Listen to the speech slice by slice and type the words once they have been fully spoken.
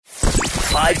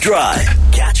5 Drive.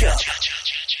 Catch up.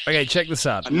 Okay, check this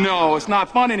out. No, it's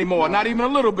not fun anymore. Not even a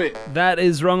little bit. That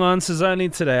is wrong answers only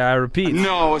today, I repeat.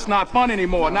 No, it's not fun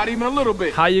anymore. Not even a little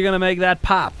bit. How are you going to make that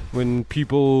pop? When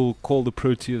people call the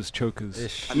Proteas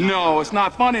chokers. No, it's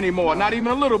not fun anymore. Not even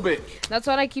a little bit. That's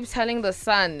what I keep telling the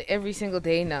sun every single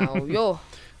day now. Yo.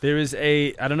 There is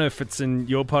I don't know if it's in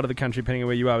your part of the country, depending on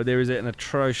where you are, but there is an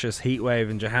atrocious heat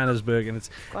wave in Johannesburg. And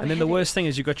then the worst thing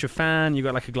is you got your fan, you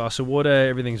got like a glass of water,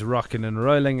 everything's rocking and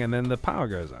rolling, and then the power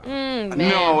goes out.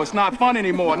 No, it's not fun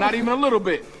anymore. Not even a little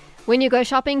bit. When you go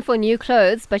shopping for new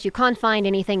clothes, but you can't find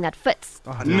anything that fits.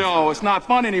 No, it's not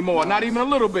fun anymore. Not even a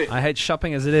little bit. I hate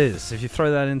shopping as it is. If you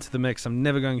throw that into the mix, I'm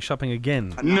never going shopping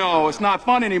again. No, it's not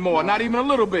fun anymore. Not even a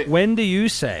little bit. When do you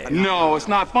say? No, it's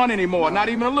not fun anymore. Not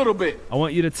even a little bit. I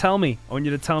want you to tell me. I want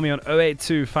you to tell me on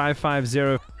 082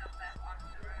 550.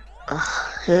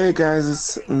 Hey guys,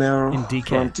 it's Nero In DK.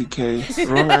 from DK.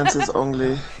 Wrong answers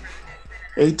only.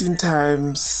 18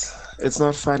 times. It's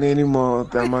not funny anymore,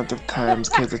 the amount of times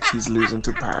Kaizer Chiefs losing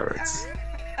to Pirates.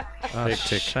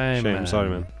 Shame. Sorry,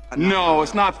 man. No,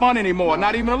 it's not fun anymore.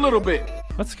 Not even a little bit.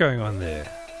 What's going on there?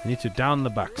 You need to down the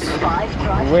Bucks.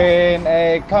 When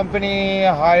a company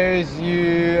hires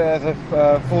you as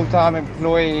a full-time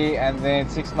employee and then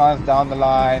 6 months down the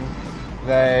line,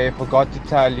 they forgot to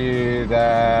tell you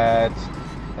that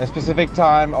a specific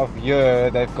time of year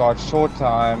they've got short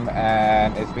time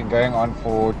and it's been going on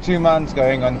for 2 months,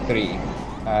 going on 3.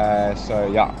 So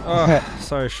yeah. Oh,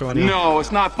 sorry, Shawnee. No,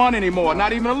 it's not fun anymore.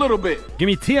 Not even a little bit. Give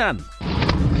me Tian.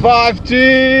 5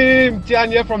 team,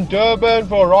 Tian here from Durban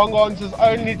for wrong answers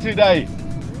only today.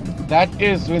 That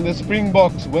is when the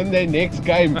Springboks win their next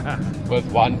game with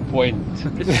 1 point.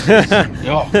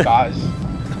 Yo, guys,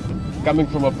 coming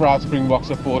from a proud Springbok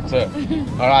supporter.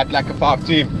 All right, like a 5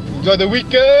 team. Enjoy the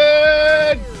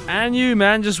weekend! And you,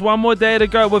 man, just one more day to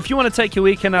go. Well, if you want to take your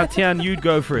weekend out, Tian, you'd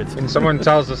go for it. When someone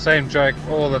tells the same joke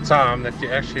all the time that you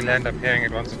actually end up hearing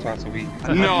it once or twice a week.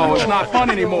 No, it's not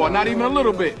fun anymore. Not even a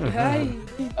little bit. High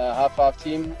five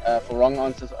team for wrong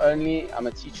answers only. I'm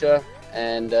a teacher,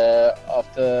 and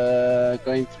after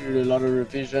going through a lot of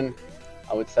revision,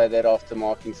 I would say that after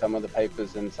marking some of the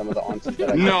papers and some of the answers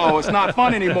that I No, it's not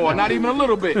fun anymore. Not even a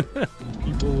little bit.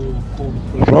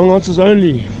 Wrong answers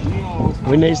only.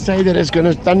 When they say that it's going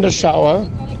to thunder shower,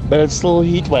 but it's still a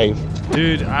heat wave.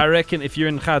 Dude, I reckon if you're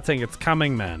in Gauteng, it's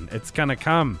coming, man. It's gonna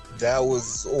come. That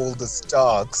was all the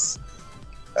Starks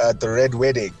at the Red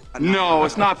Wedding. No,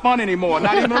 it's not fun anymore.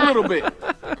 Not even a little bit.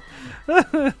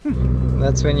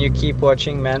 That's when you keep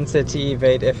watching Man City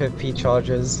evade FFP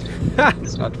charges.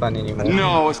 It's not fun anymore.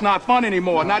 No, it's not fun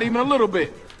anymore. Not even a little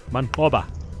bit. Manpoba.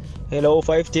 Hello,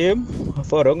 5 team.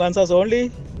 For wrong answers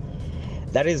only.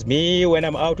 That is me when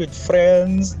I'm out with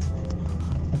friends.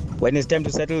 When it's time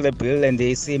to settle the bill and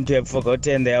they seem to have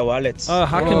forgotten their wallets. Oh,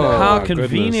 how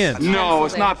convenient. Goodness. No,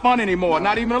 it's not fun anymore.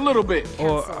 Not even a little bit.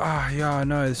 Or, yeah, I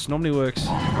know. This normally works.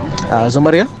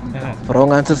 Maria,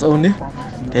 wrong answers only.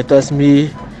 That was me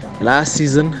last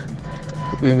season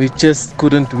when we just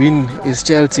couldn't win. It's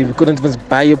Chelsea. We couldn't even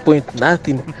buy a point.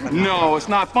 Nothing. No, it's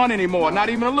not fun anymore. Not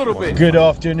even a little bit. Good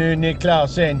afternoon,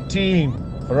 Niklaus and team.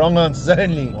 Wrong answers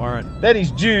only. Warren. That is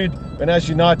Jude when us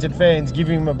United fans give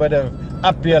him a bit of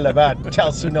uphill about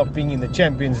Chelsea not being in the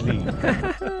Champions League.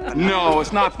 No,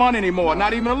 it's not fun anymore.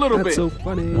 Not even a little bit. That's so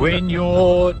funny. When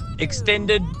your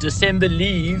extended December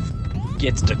leave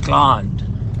gets declined.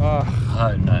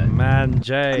 Oh no. Man,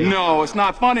 Jay. No, it's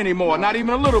not fun anymore. Not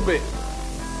even a little bit.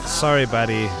 Sorry,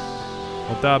 buddy.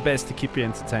 We'll do our best to keep you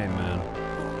entertained, man.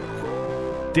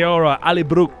 Diora Ali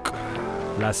Brook.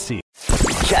 Lassie.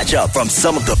 Catch up from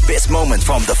some of the best moments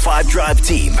from the 5 Drive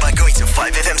team by going to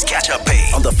 5FM's catch up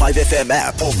page on the 5FM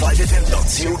app or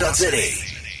 5FM.co.za.